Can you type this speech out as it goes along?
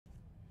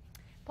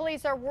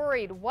Police are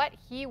worried what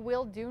he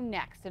will do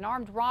next. An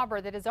armed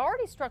robber that has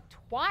already struck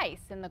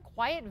twice in the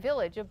quiet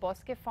village of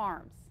Bosque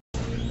Farms.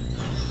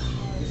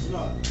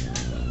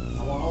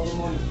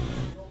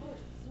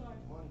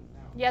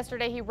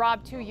 Yesterday, he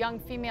robbed two young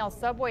female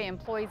subway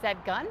employees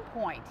at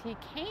gunpoint. He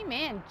came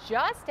in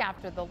just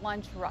after the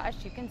lunch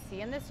rush. You can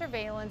see in the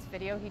surveillance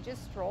video, he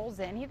just strolls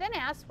in. He then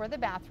asks where the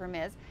bathroom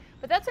is,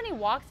 but that's when he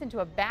walks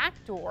into a back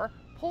door,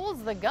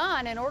 pulls the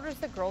gun, and orders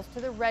the girls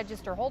to the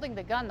register, holding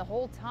the gun the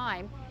whole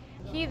time.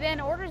 He then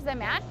orders them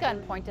at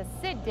gunpoint to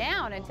sit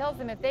down and tells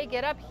them if they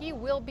get up, he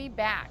will be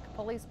back.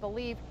 Police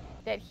believe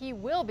that he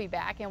will be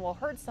back and will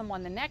hurt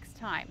someone the next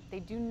time. They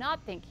do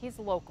not think he's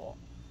local.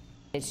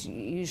 It's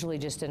usually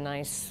just a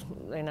nice,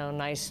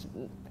 nice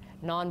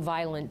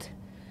non-violent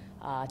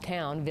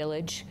town,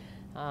 village,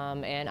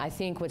 and I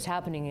think what's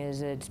happening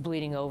is it's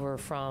bleeding over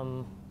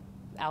from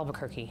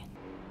Albuquerque.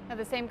 Now,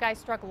 the same guy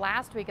struck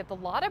last week at the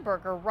Lotta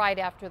Burger right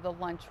after the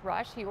lunch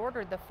rush. He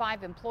ordered the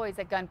 5 employees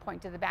at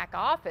gunpoint to the back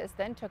office,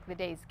 then took the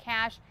day's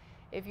cash.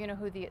 If you know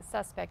who the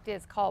suspect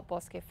is, call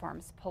Bosque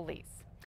Farms police.